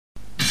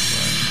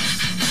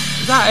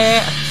that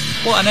it?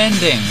 What an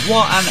ending!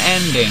 What an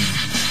ending!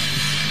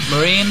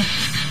 Marine,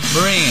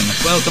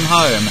 welcome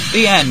home.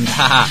 The end.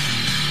 Haha.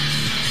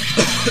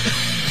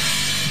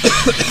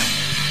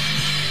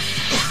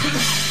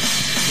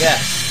 Yeah.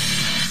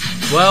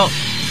 Well,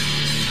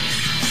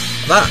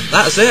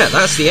 that's it.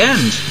 That's the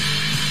end.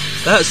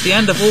 That's the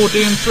end of all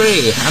Doom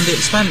 3 and the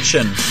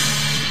expansion.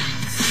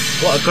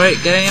 What a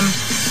great game.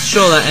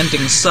 Sure, that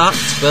ending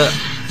sucked, but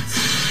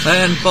that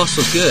end boss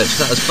was good.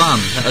 That was fun.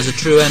 That was a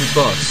true end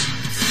boss.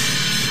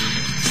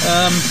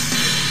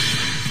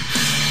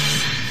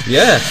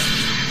 Yeah.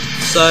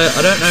 So,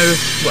 I don't know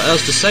what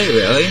else to say,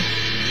 really.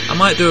 I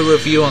might do a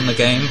review on the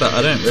game, but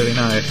I don't really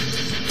know.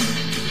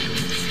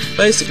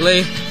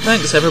 Basically,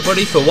 thanks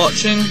everybody for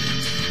watching.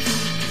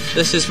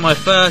 This is my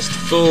first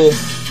full,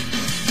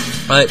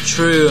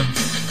 true,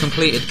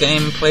 completed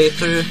game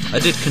playthrough. I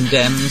did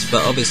Condemned,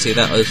 but obviously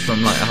that was from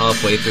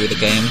halfway through the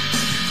game,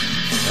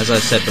 as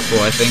I've said before,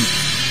 I think.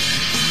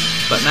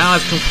 But now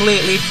I've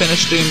completely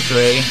finished Doom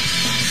 3,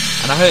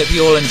 and I hope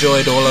you all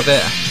enjoyed all of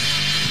it.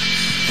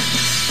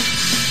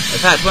 In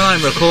fact, when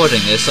I'm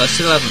recording this, I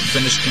still haven't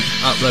finished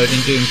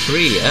uploading Doom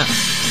 3 yet.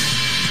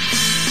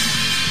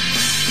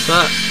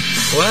 But,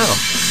 well,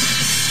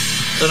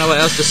 don't know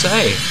what else to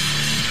say.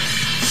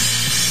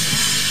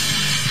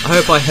 I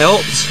hope I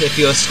helped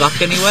if you're stuck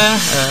anywhere.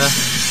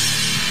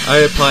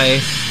 I hope I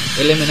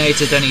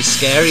eliminated any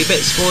scary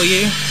bits for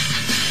you.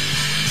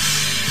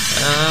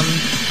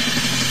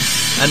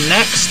 And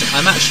next,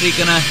 I'm actually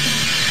gonna,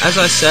 as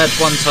I said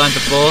one time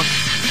before,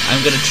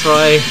 I'm gonna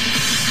try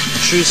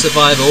True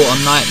Survival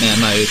on Nightmare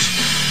mode.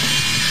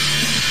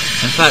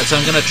 In fact,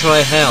 I'm gonna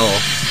try Hell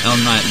on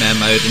Nightmare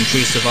mode in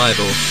True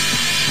Survival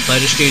by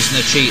just using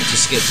a cheat to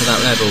skip to that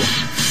level.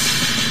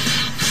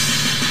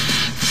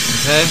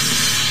 Okay?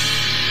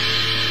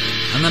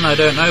 And then I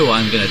don't know what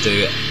I'm gonna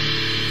do.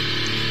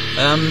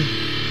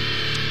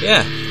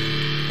 Yeah.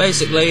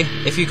 Basically,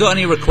 if you've got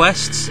any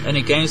requests,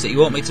 any games that you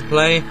want me to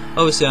play,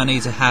 obviously I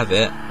need to have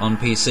it on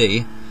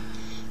PC.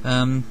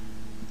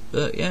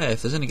 But yeah,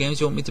 if there's any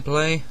games you want me to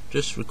play,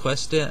 just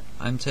request it.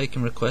 I'm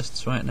taking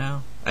requests right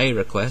now. A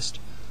request.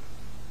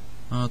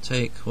 I'll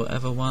take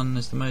whatever one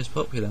is the most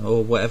popular,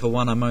 or whatever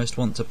one I most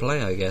want to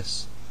play, I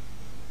guess.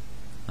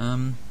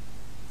 That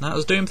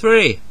was Doom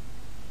 3.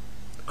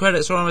 The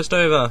credits are almost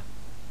over.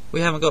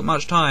 We haven't got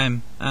much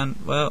time, and,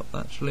 well,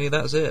 actually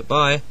that's it.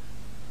 Bye.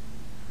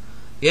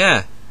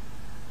 Yeah.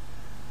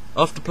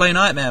 Off to play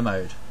Nightmare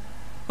mode.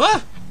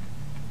 What?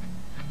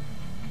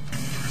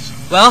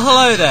 Well,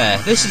 hello there.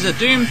 This is a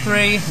Doom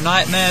 3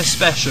 Nightmare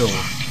special.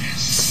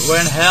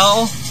 We're in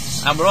Hell,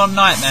 and we're on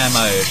Nightmare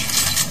mode.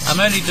 I'm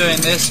only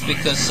doing this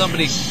because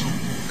somebody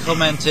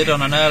commented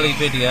on an early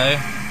video,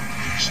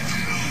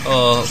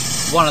 or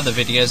one of the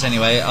videos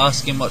anyway,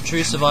 asking what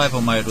True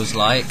Survival mode was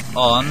like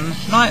on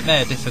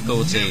Nightmare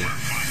difficulty.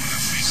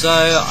 So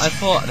I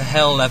thought the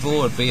Hell level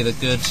would be the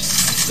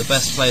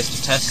best place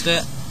to test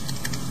it.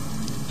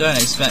 Don't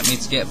expect me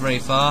to get very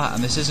far,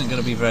 and this isn't going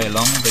to be very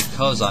long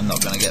because I'm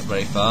not going to get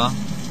very far.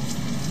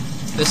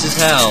 This is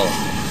Hell.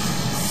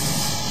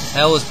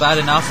 Hell was bad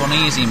enough on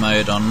easy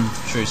mode on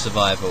True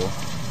Survival.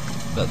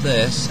 But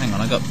this, hang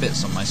on, I got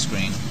bits on my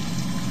screen.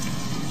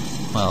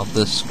 Well,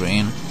 this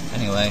screen.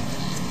 Anyway.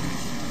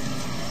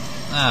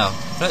 Now,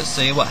 let's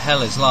see what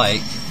Hell is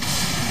like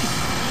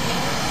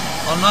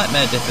on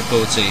Nightmare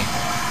difficulty.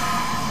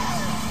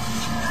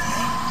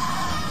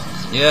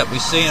 Yep,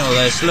 we've seen all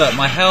this. Look,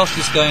 my health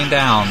is going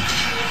down.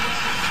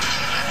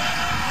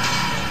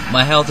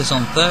 My health is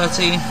on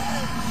 30.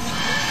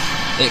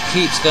 It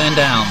keeps going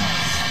down.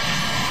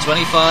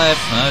 25.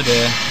 Oh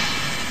dear.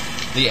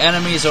 The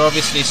enemies are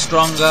obviously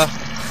stronger,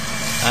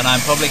 and I'm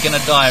probably going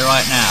to die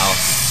right now.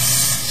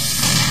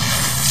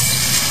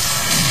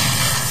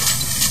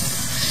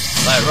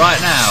 Like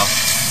right now.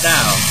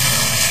 Now.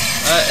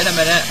 In a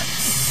minute.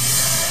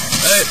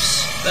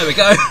 Oops. There we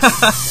go.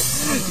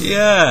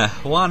 Yeah,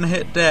 one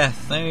hit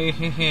death.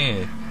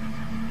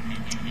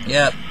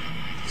 Yep.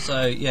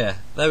 So yeah,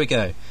 there we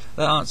go.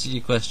 That answers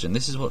your question.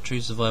 This is what True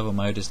Survival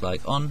mode is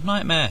like on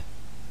Nightmare.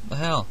 The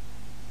hell?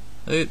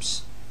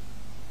 Oops.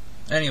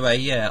 Anyway,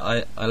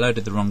 yeah, I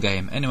loaded the wrong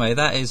game. Anyway,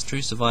 that is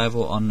True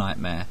Survival on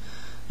Nightmare.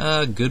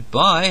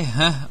 Goodbye.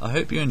 I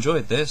hope you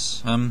enjoyed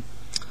this.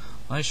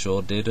 I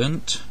sure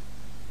didn't.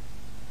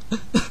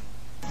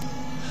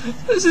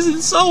 This is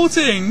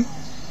insulting.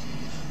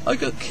 I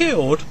got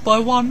killed by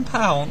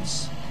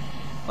 £1.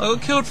 I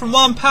got killed from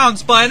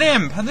 £1 by an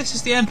imp, and this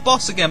is the end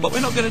boss again, but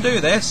we're not going to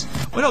do this.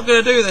 We're not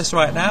going to do this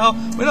right now.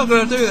 We're not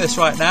going to do this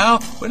right now.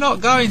 We're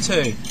not going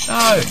to.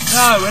 No,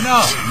 no, we're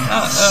not.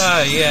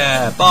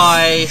 Yeah,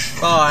 bye.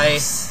 Bye.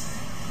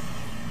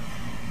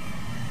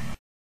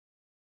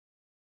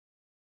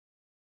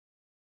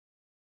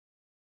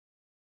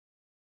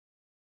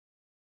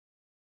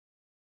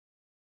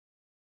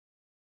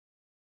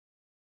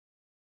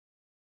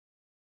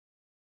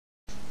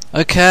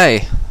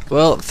 Okay,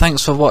 well,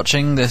 thanks for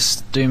watching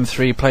this Doom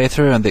 3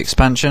 playthrough and the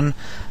expansion.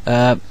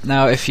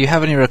 Now, if you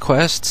have any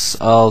requests,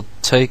 I'll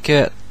take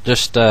it.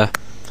 Just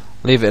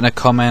leave it in a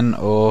comment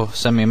or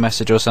send me a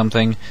message or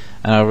something,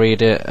 and I'll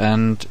read it.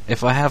 And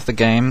if I have the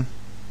game,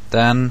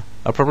 then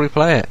I'll probably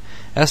play it.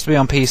 It has to be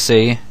on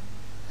PC.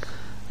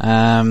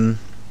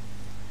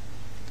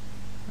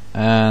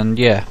 And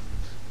yeah.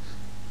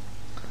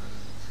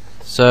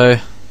 So,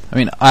 I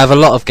mean, I have a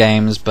lot of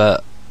games,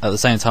 but at the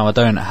same time I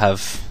don't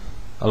have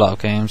a lot of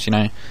games, you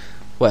know,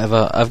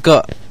 whatever. I've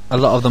got a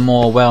lot of the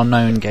more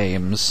well-known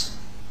games.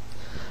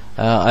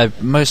 I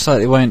most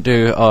likely won't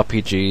do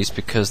RPGs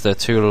because they're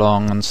too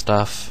long and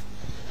stuff.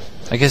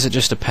 I guess it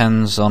just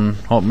depends on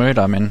what mood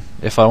I'm in,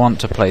 if I want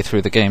to play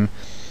through the game.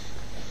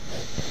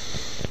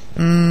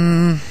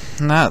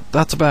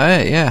 That's about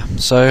it, yeah.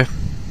 So,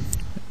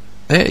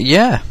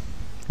 yeah.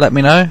 Let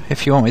me know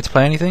if you want me to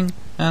play anything,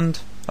 and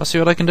I'll see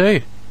what I can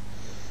do.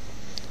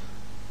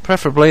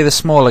 Preferably the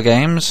smaller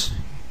games,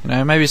 you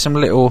know, maybe some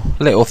little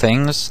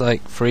things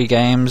like free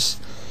games,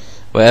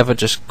 whatever,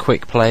 just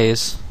quick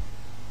plays.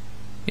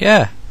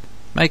 Yeah,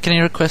 make any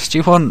requests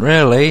you want,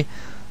 really.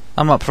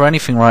 I'm up for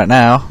anything right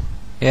now.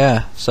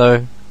 Yeah,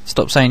 so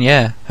stop saying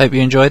yeah. Hope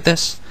you enjoyed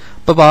this.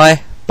 Bye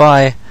bye.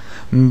 Bye.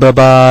 Bye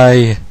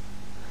bye.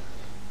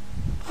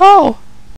 Oh.